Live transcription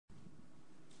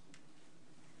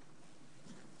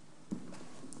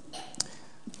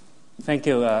Thank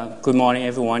you. Good morning,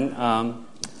 everyone.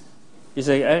 It's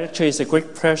a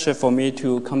great pleasure for me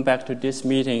to come back to this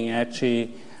meeting.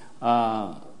 Actually,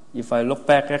 if I look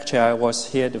back, I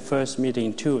was here the first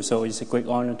meeting too, so it's a great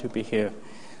honor to be here.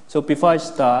 So before I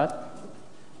start,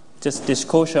 just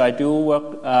disclosure, I do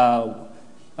work,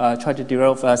 try to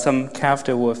develop some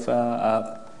catheter with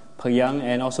Young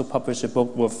and also publish a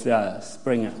book with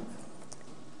Springer.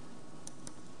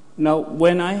 Now,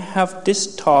 when I have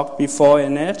this talk before,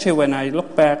 and actually when I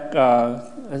look back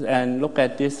and look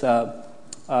at this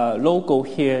logo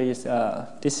here, is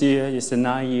this year is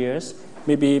 9 years.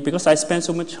 Maybe because I spent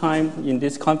so much time in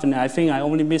this conference, I think I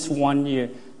only missed 1 year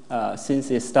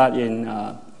since it started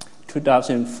in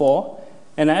 2004.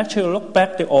 And I actually look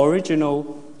back the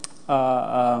original,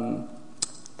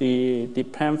 the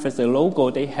pamphlet, the logo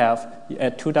they have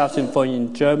at 2004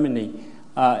 in Germany.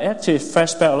 Actually,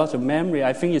 flashback a lot of memory.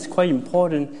 I think it's quite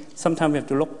important. Sometimes we have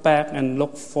to look back and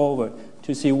look forward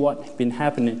to see what's been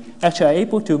happening. Actually, I'm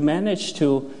able to manage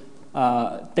to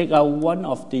take out one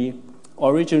of the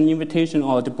original invitation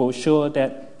or the brochure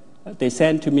that they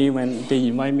sent to me when they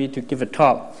invite me to give a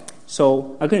talk.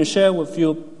 So I'm going to share with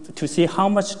you to see how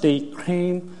much they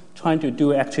claim trying to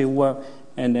do actually work,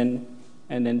 and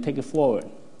then take it forward.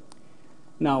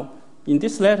 Now, in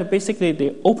this letter, basically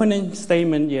the opening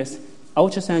statement is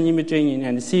ultrasound imaging in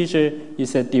anesthesia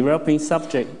is a developing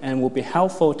subject and will be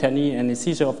helpful technique in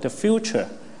anesthesia of the future.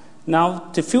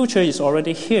 Now, the future is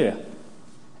already here.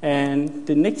 And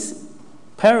the next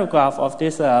paragraph of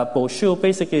this brochure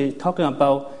basically talking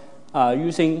about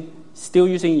still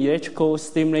using electrical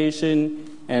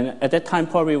stimulation. And at that time,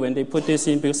 probably when they put this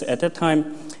in, because at that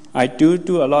time, I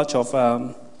do a lot of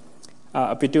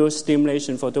epidural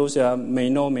stimulation. For those that may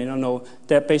not know,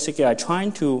 that basically I'm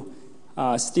trying to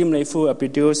stimulate through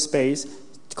epidural space,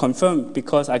 confirm,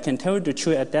 because I can tell you the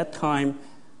truth, at that time,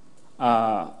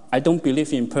 I don't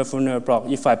believe in peripheral nerve block.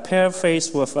 If I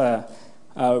paraphrase with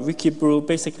Ricky Brew,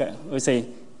 basically I would say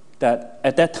that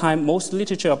at that time, most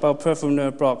literature about peripheral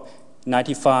nerve block,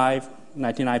 95,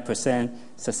 99%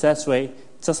 success rate.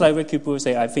 Just like Ricky Brew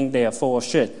say, I think they are full of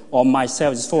shit, or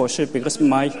myself is full of shit, because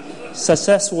my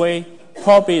success rate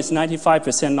probably is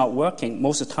 95% not working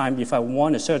most of the time if I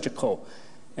want a surgical.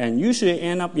 And usually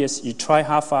end up is you try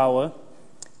half hour,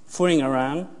 fooling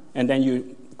around, and then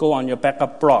you go on your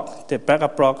backup block. The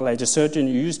backup block, like the surgeon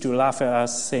used to laugh at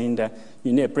us saying that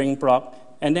you need a brain block.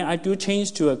 And then I do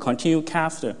change to a continued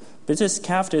catheter. But this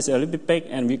catheter is a little bit big,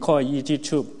 and we call it EG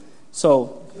tube.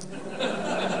 So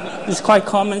it's quite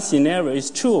common scenario. It's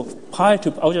true prior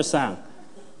to ultrasound.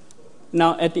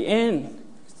 Now, at the end,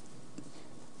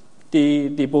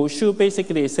 the brochure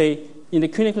basically say, in the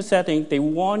clinical setting, they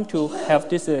want to have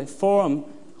this forum,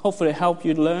 hopefully help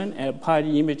you learn and apply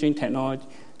the imaging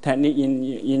technique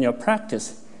in your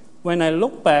practice. When I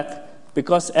look back,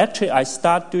 because actually I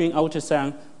start doing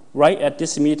ultrasound right at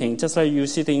this meeting, just like you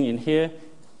sitting in here,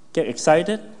 get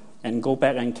excited and go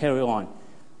back and carry on.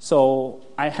 So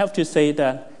I have to say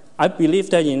that I believe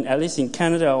that at least in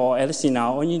Canada or at least in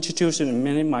our own institution, and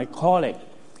many of my colleagues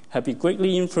have been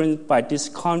greatly influenced by this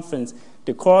conference.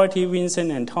 The quality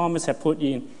Vincent and Thomas have put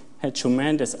in had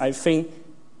tremendous. I think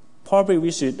probably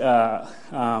we should, I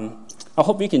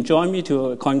hope you can join me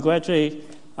to congratulate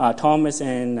Thomas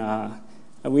and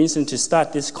Vincent to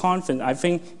start this conference. I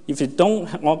think if you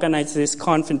don't organize this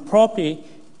conference properly,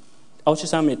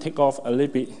 ultrasound may take off a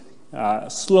little bit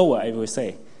slower, I would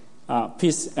say.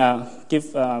 Please give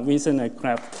Vincent a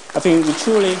clap. I think we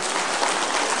truly...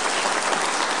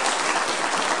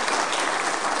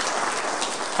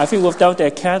 I think without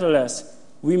that catalyst,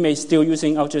 we may still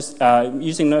using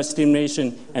nerve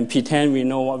stimulation and pretend we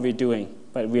know what we're doing,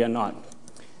 but we are not.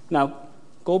 Now,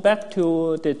 go back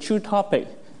to the true topic.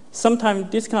 Sometimes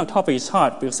this kind of topic is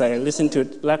hard because I listened to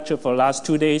lecture for the last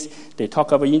 2 days. They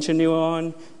talk about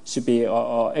intraneuron, should be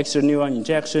or extraneuron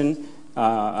injection,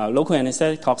 local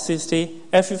anesthetic toxicity.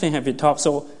 Everything has been talked.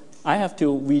 So I have to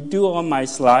redo on my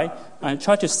slide and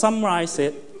try to summarize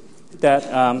it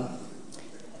that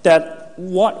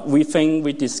what we think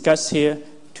we discuss here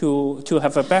to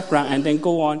have a background, and then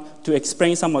go on to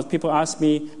explain some of people ask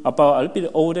me about a little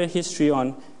bit older history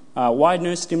on why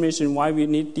nerve stimulation, why we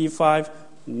need D5,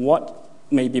 what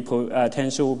maybe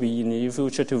potential will be in the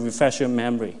future to refresh your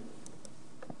memory.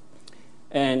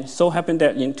 And so happened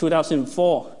that in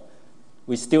 2004,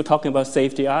 we're still talking about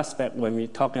safety aspect when we're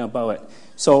talking about it.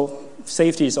 So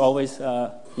safety is always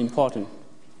important.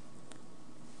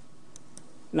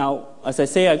 Now, as I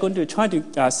say, I'm going to try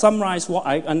to summarize what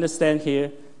I understand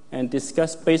here and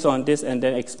discuss based on this and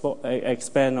then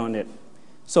expand on it.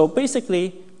 So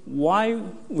basically, why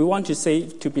we want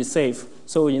to be safe.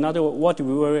 So in other words, what do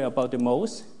we worry about the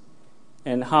most?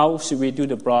 and how should we do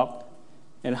the block,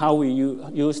 and how we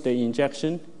use the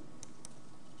injection.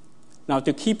 Now,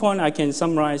 the key point I can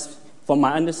summarize from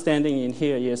my understanding in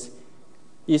here is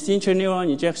intraneural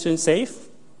injection safe?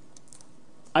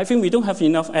 I think we don't have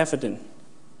enough evidence.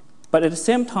 But at the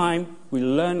same time, we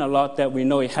learn a lot that we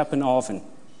know it happens often.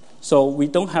 So we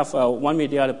don't have one way or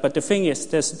the other. But the thing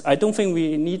is, I don't think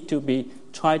we need to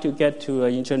try to get to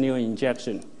an intraneural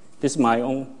injection. This is my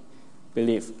own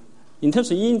belief. In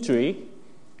terms of injury,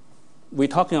 we're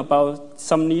talking about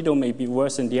some needle may be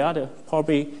worse than the other.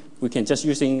 Probably we can just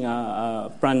using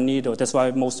a blunt needle. That's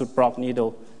why most of the block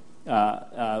needle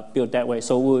built that way.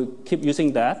 So we'll keep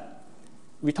using that.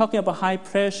 We're talking about high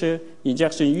pressure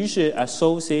injection, usually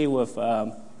associated with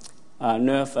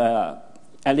nerve,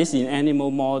 at least in animal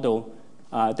model,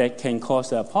 that can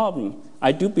cause a problem.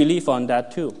 I do believe on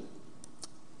that too.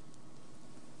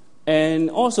 And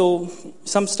also,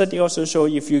 some studies also show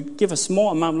if you give a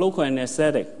small amount of local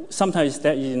anesthetic, sometimes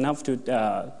that is enough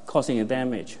to causing a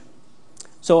damage.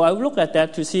 So I look at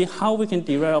that to see how we can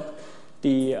develop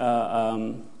the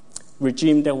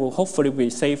regime that will hopefully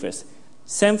be safest.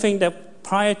 Same thing that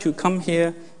prior to come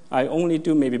here, I only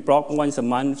do maybe block once a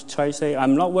month, try to say.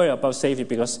 I'm not worried about safety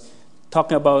because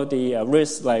talking about the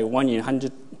risk like 1 in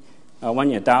 100, 1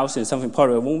 in 1,000, something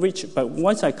probably won't reach. But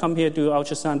once I come here to do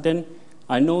ultrasound, then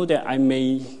I know that I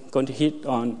may going to hit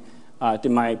on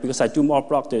because I do more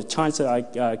block, the chances I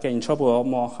get in trouble are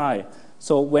more high.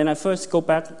 So when I first go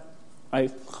back, I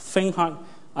think hard.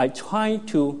 I try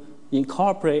to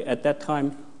incorporate at that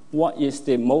time what is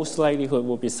the most likelihood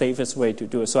will be safest way to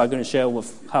do it. So I'm going to share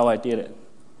with how I did it.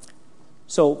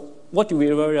 So what do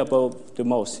we worry about the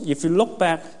most? If you look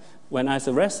back when I was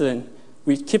a resident,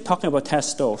 we keep talking about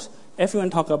test dose. Everyone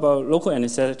talk about local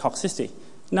anesthetic toxicity.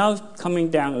 Now coming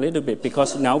down a little bit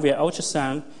because now we are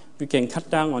ultrasound, we can cut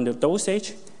down on the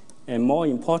dosage, and more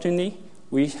importantly,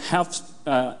 we have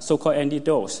so-called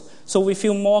anti-dose. So we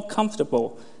feel more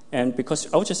comfortable, and because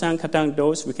ultrasound cut down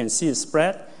dose, we can see the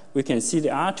spread, we can see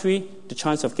the artery, the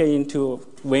chance of getting into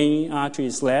vein artery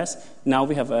is less. Now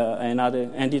we have another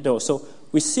anti-dose. So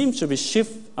we seem to be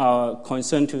shift our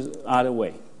concern to the other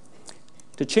way.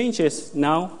 The change is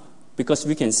now, because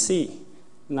we can see,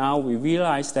 now we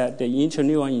realize that the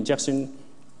intraneural injection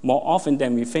more often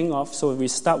than we think of, so we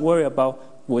start worrying about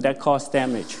will that cause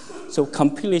damage. So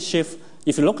completely shift.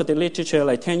 If you look at the literature,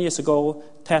 like 10 years ago,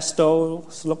 test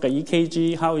dose, look at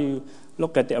EKG, how you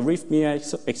look at the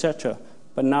arrhythmia, etc.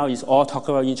 But now it's all talk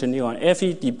about intraneural.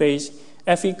 Every debate,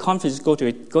 every conference you go to,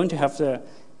 it's going to have the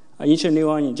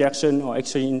intraneural injection or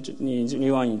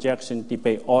extraneural injection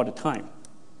debate all the time.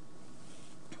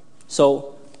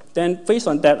 So then based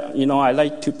on that, I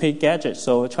like to pick gadgets.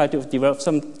 So I try to develop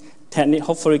some technique,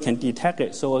 hopefully can detect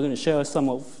it. So I'm going to share some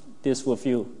of this with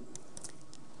you.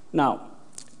 Now,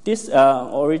 this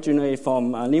originated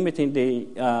from limiting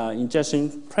the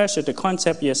injection pressure. The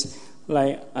concept is,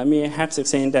 like Amir Haxik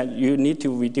saying that you need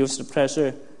to reduce the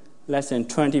pressure less than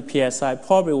 20 psi,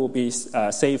 probably will be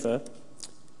safer.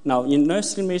 Now, in nurse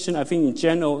estimation, I think in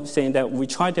general, saying that we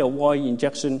try to avoid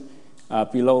injection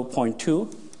below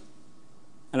 0.2.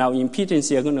 And our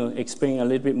impedance, I'm going to explain a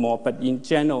little bit more, but in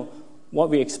general, what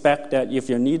we expect that if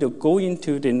your needle go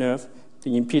into the nerve,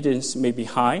 the impedance may be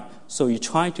high, so you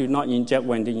try to not inject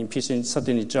when the impedance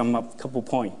suddenly jump up a couple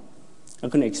points. I'm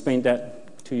going to explain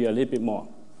that to you a little bit more.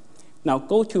 Now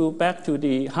back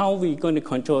to how we're going to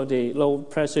control the low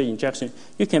pressure injection.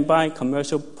 You can buy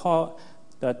commercial part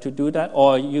to do that,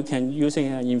 or you can using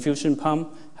an infusion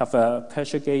pump, have a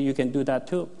pressure gauge, you can do that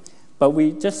too. But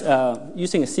we just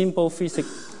using a simple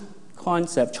physics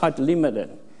concept, try to limit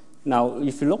it. Now,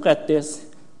 if you look at this,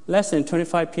 less than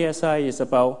 25 psi is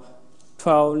about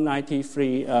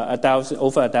 1293,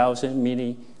 over 1,000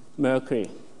 millimercury.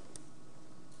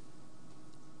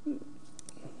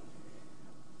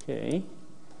 Okay.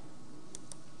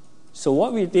 So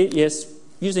what we did is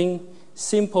using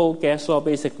simple gas law.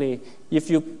 Basically,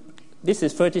 this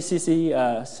is 30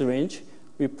 cc syringe,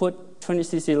 we put 20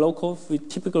 cc local. We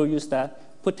typically use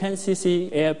that. Put 10 cc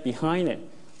air behind it.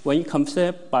 When you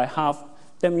compress by half,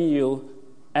 that means you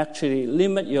actually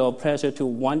limit your pressure to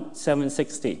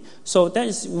 760. So that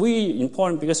is really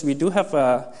important because we do have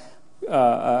an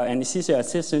anesthesia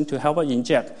assistant to help us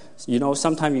inject.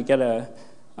 Sometimes you get a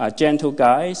gentle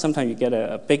guy, sometimes you get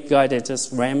a big guy that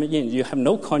just ram it in. You have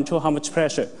no control how much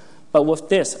pressure. But with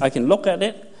this, I can look at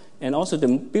it. And also the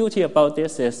beauty about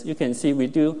this is you can see we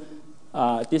do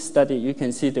this study, you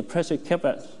can see the pressure kept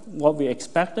at what we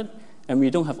expected, and we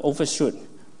don't have overshoot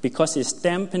because it's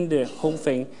dampened the whole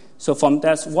thing. So from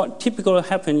that, what typically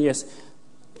happens is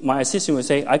my assistant will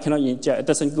say, I cannot inject, it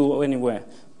doesn't go anywhere.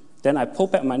 then I pull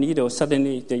back my needle,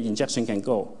 suddenly the injection can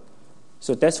go.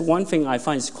 So that's one thing I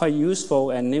find is quite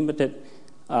useful and limited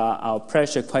our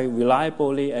pressure quite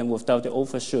reliably and without the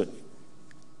overshoot.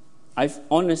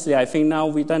 Honestly, I think now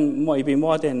we've done maybe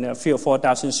more than 3,000 or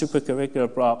 4,000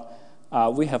 supraclavicular block.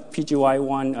 We have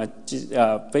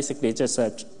PGY1, basically just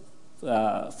a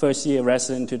first-year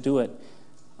resident to do it.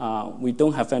 We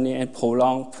don't have any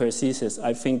prolonged prosthesis.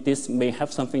 I think this may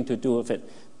have something to do with it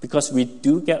because we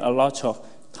do get a lot of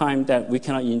time that we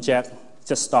cannot inject,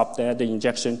 just stop there, the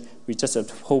injection. We just have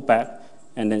to pull back,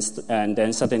 and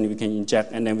then suddenly we can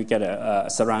inject, and then we get a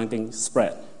surrounding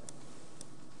spread.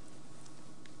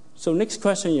 So next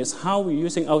question is how we're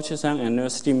using ultrasound and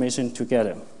nerve stimulation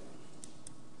together.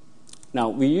 Now,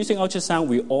 we're using ultrasound,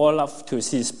 we all love to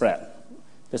see spread.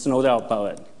 There's no doubt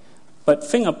about it. But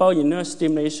think about your nerve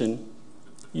stimulation.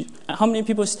 How many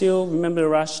people still remember the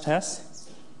Rush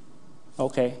test?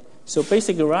 Okay. So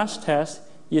basically, Rush test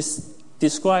is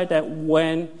described that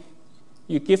when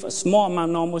you give a small amount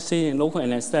of normalcy in local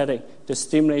anesthetic, the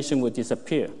stimulation will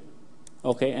disappear.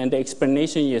 Okay, and the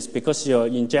explanation is because your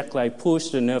inject light push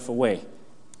the nerve away.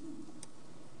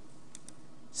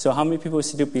 So how many people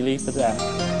still believe that?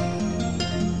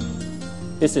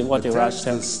 This is what the Rush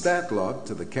test. The stat lock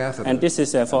to the catheter. And this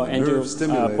is for Andrew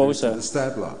Bosa. The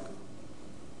stat lock.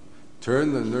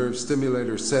 Turn the nerve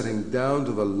stimulator setting down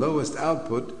to the lowest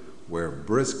output where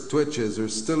brisk twitches are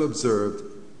still observed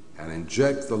and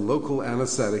inject the local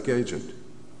anesthetic agent.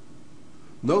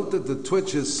 Note that the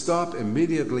twitches stop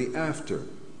immediately after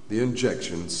the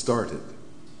injection started.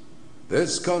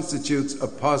 This constitutes a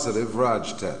positive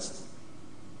Raj test,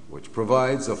 which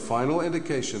provides a final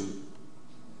indication.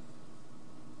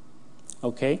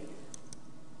 Okay.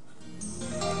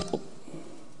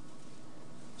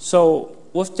 So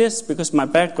with this, because my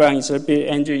background is a bit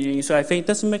engineering, so I think it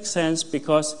doesn't make sense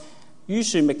because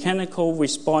usually mechanical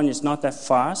response is not that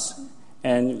fast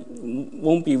and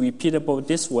won't be repeatable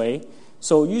this way.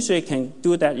 So usually you can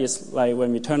do that is like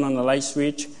when we turn on the light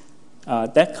switch,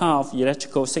 that kind of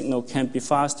electrical signal can be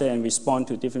faster and respond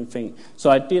to different things. So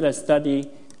I did a study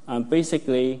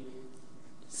basically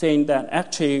saying that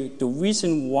actually the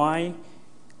reason why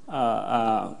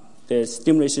the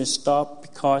stimulation stopped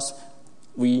because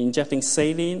we injecting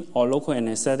saline or local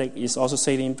anesthetic is also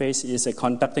saline-based, is a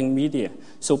conducting media.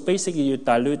 So basically you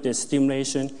dilute the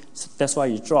stimulation, so that's why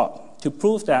you drop. To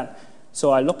prove that,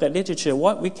 so I look at literature,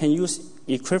 what we can use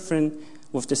equivalent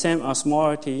with the same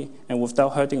osmolarity and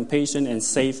without hurting patient and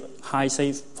high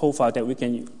safe profile that we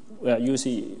can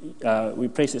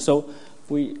replace it. So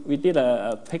we did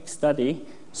a pig study.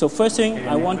 So first thing,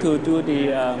 I want to do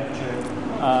the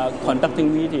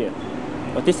conducting media.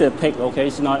 But this is a pig, okay?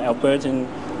 It's not Albertan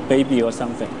baby or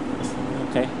something,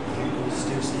 okay?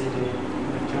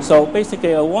 So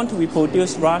basically, I want to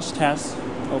reproduce Rush test,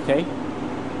 okay?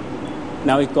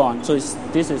 Now it's gone. So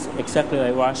this is exactly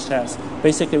like Rush test.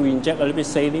 Basically, we inject a little bit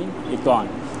saline, it's gone.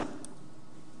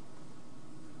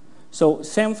 So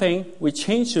same thing, we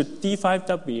change to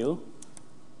D5W.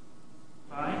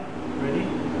 Ready?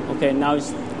 Okay, now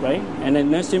it's right. And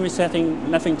then nerve stimulation setting,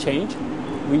 nothing changed.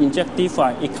 We inject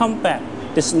D5, it comes back.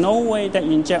 There's no way that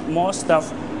you inject more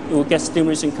stuff, it will get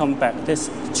stimulation come back. This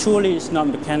truly is not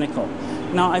mechanical.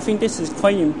 Now, I think this is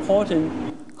quite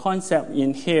important concept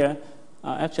in here.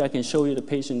 Actually, I can show you the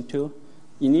patient too.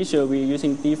 Initially, we're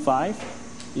using D5.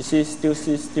 You still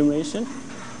see stimulation.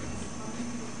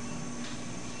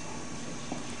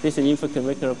 This is an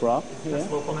infraclavicular block here. That's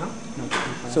local now? No.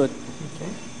 So,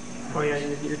 okay. Oh yeah,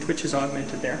 your twitch is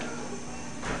augmented there.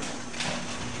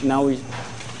 Now we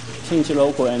change the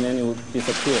local and then it will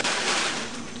disappear.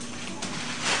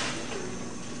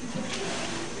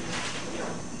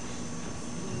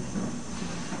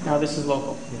 Now this is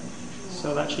local. Yeah.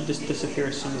 So that should just disappear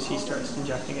as soon as he starts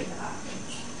injecting it.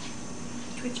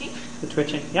 Twitching? The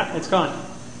twitching. Yeah, it's gone.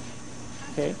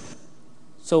 Okay.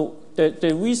 So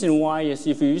the reason why is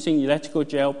if you're using electrical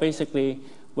gel, basically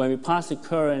when we pass the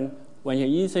current, when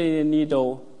you insert the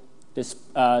needle,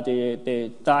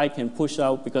 the dye can push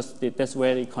out because that's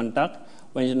where they conduct.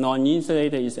 When it's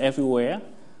non-insulated, it's everywhere.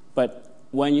 But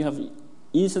when you have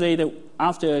insulated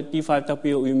after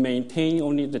D5W, we maintain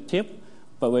only the tip.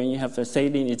 But when you have the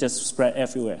saline, it just spread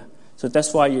everywhere. So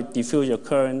that's why you diffuse your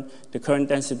current, the current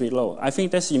density low. I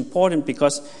think that's important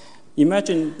because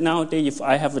imagine nowadays if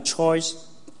I have a choice,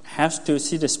 have to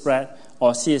see the spread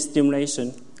or see a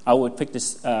stimulation, I would pick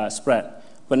this spread.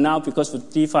 But now because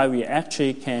with D5, we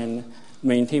actually can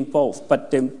maintain both.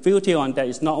 But the beauty on that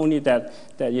is not only that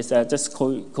is just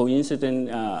coincident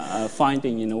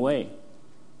finding in a way.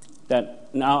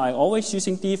 That now I'm always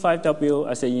using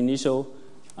D5W as an initial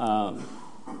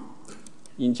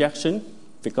injection,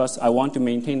 because I want to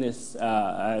maintain this,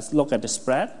 look at the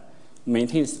spread,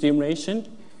 maintain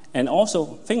stimulation, and also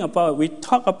think about, we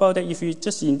talk about that if you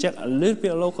just inject a little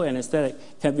bit of local anesthetic,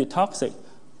 can be toxic.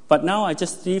 But now I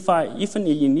just define, even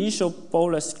the initial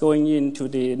bolus going into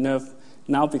the nerve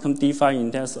now become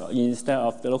defined instead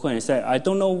of the local anesthetic. I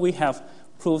don't know we have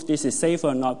proof this is safe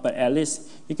or not, but at least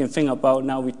you can think about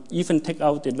now we even take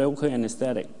out the local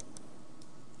anesthetic.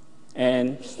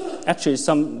 And actually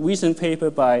some recent paper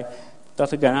by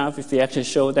Dr. Ganafi actually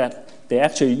showed that they're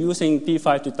actually using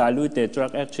D5 to dilute their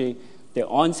drug. Actually, the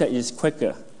onset is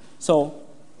quicker. So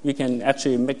we can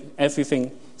actually make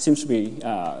everything seems to be,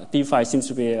 D5 seems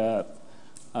to be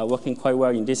working quite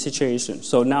well in this situation.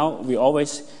 So now we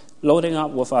always loading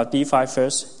up with our D5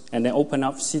 first, and then open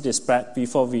up, see the spread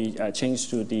before we change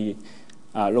to the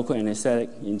local anesthetic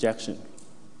injection.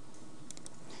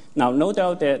 Now, no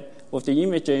doubt that with the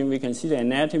imaging, we can see the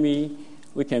anatomy,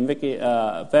 we can make it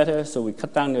better, so we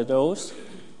cut down the dose.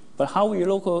 But how we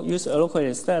use a local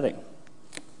anesthetic?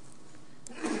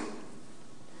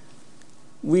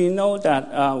 We know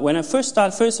that when I first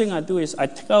start, first thing I do is I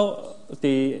take out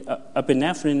the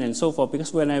epinephrine and so forth,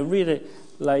 because when I read it,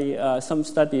 like some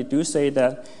studies do say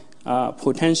that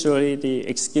potentially the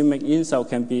ischemic insult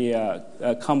can be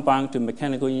combined to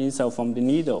mechanical insult from the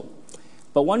needle.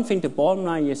 But one thing, the bottom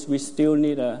line is we still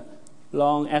need a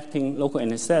long-acting local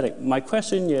anesthetic. My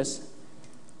question is,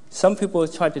 some people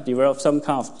try to develop some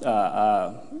kind of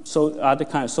other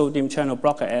kind of sodium channel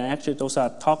blocker, and actually those are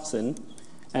toxin.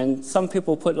 And some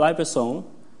people put liposome.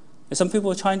 And some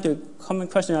people are trying to come and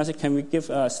question us, can we give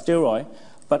steroid?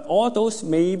 But all those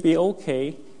may be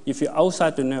okay if you're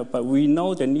outside the nerve, but we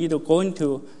know the needle going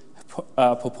to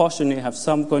proportionally have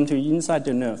some going to inside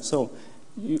the nerve. So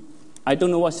I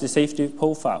don't know what's the safety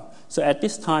profile. So at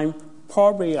this time,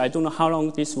 probably I don't know how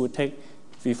long this will take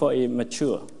before it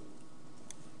mature.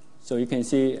 So you can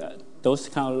see those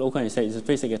kind of local anesthetic is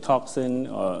basically a toxin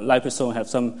or liposome have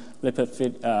some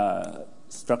lipid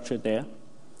structure there.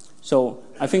 So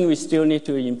I think we still need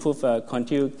to improve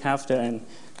continued catheter, and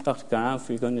Dr. Ganafi,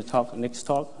 we're going to talk next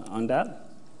talk on that.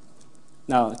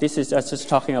 Now, this is just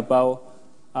talking about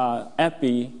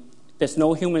epi. There's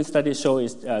no human studies show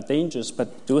it's dangerous,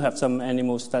 but do have some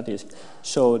animal studies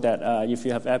show that if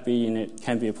you have epi in it,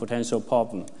 can be a potential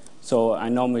problem. So I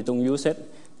normally don't use it.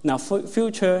 Now,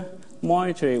 future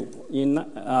monitoring in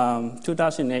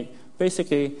 2008,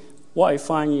 basically what I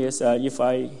find is if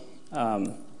I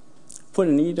put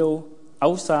a needle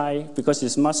outside, because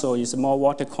it's muscle, it's more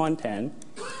water content,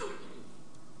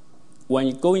 when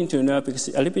you go into a nerve, because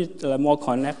a little bit more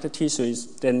connected tissues,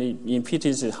 then the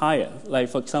impedance is higher. Like,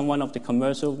 for example, one of the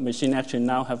commercial machines actually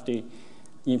now have the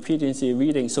impedance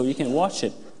reading, so you can watch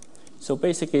it. So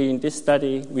basically, in this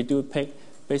study, we do pick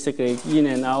basically in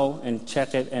and out and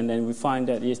check it, and then we find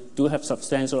that it do have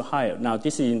substantial higher. Now,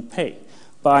 this is in pig.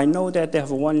 But I know that they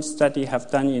have one study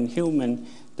have done in human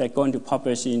that going to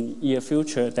publish in near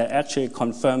future that actually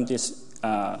confirm this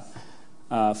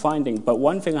finding. But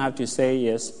one thing I have to say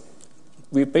is,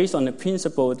 we're based on the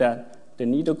principle that the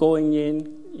needle going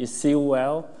in is sealed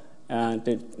well, and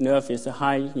the nerve is a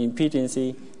high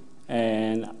impedance,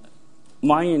 and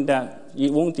mind that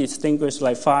it won't distinguish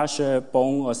like fascia,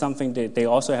 bone, or something that they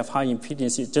also have high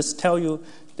impedance. It just tell you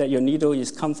that your needle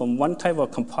is come from one type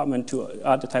of compartment to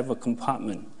other type of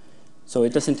compartment. So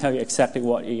it doesn't tell you exactly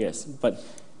what it is. But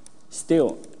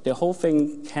still, the whole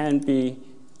thing can be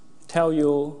tell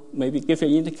you, maybe give you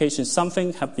an indication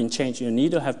something have been changed. Your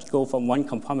needle have to go from one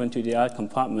compartment to the other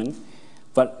compartment.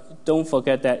 But don't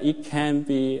forget that it can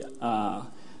be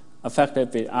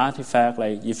affected by artifact,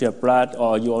 like if you have blood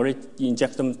or you already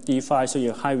inject them D5, so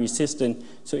you're high resistant,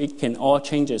 so it can all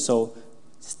change it. So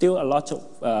still a lot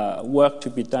of work to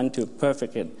be done to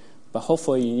perfect it. But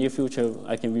hopefully in the near future,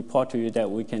 I can report to you that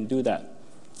we can do that.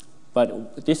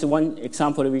 But this is one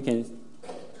example that we can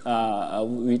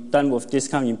we've done with this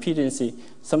kind of impedance.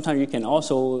 Sometimes you can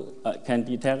also can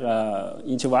detect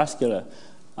intravascular,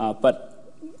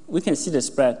 but we can see the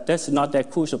spread. That's not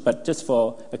that crucial, but just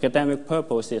for academic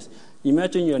purposes.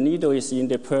 Imagine your needle is in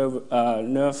the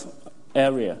nerve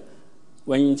area.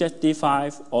 When you inject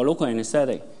D5 or local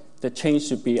anesthetic, the change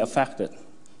should be affected.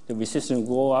 The resistance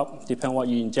will go up, depending on what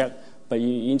you inject, but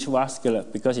you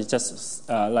intravascular, because it's just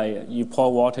like you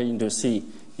pour water into the sea,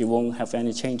 you won't have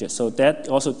any changes. So that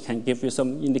also can give you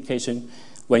some indication.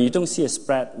 When you don't see a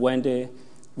spread, when the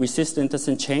resistance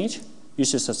doesn't change, you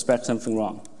should suspect something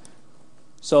wrong.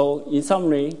 So in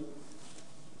summary,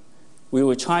 we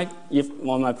will try, if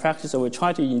on my practice, I will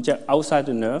try to inject outside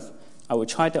the nerve. I will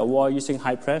try to avoid using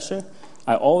high pressure.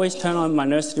 I always turn on my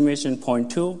nerve stimulation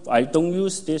 0.2. I don't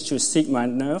use this to seek my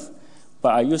nerve.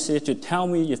 but I use it to tell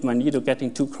me if my needle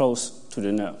getting too close to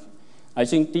the nerve. I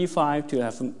think D5 to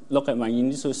have look at my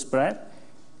initial spread,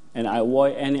 and I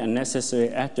avoid any unnecessary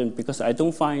action because I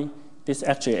don't find this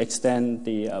actually extend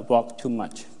the block too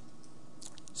much.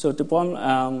 So the point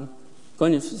I'm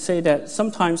going to say that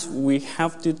sometimes we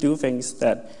have to do things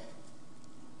that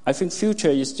I think future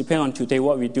is depend on today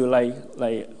what we do,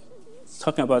 like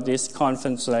talking about this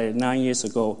conference like 9 years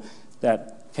ago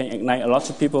that can ignite a lot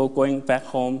of people going back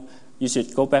home. You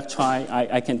should go back, try.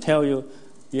 I can tell you,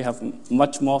 you have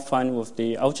much more fun with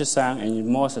the ultrasound and you're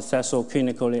more successful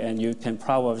clinically, and you can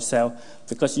proud of yourself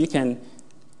because you can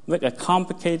make a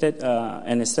complicated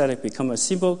anesthetic become a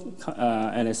simple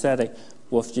anesthetic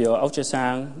with your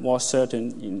ultrasound more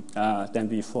certain than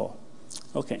before.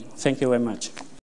 Okay, thank you very much.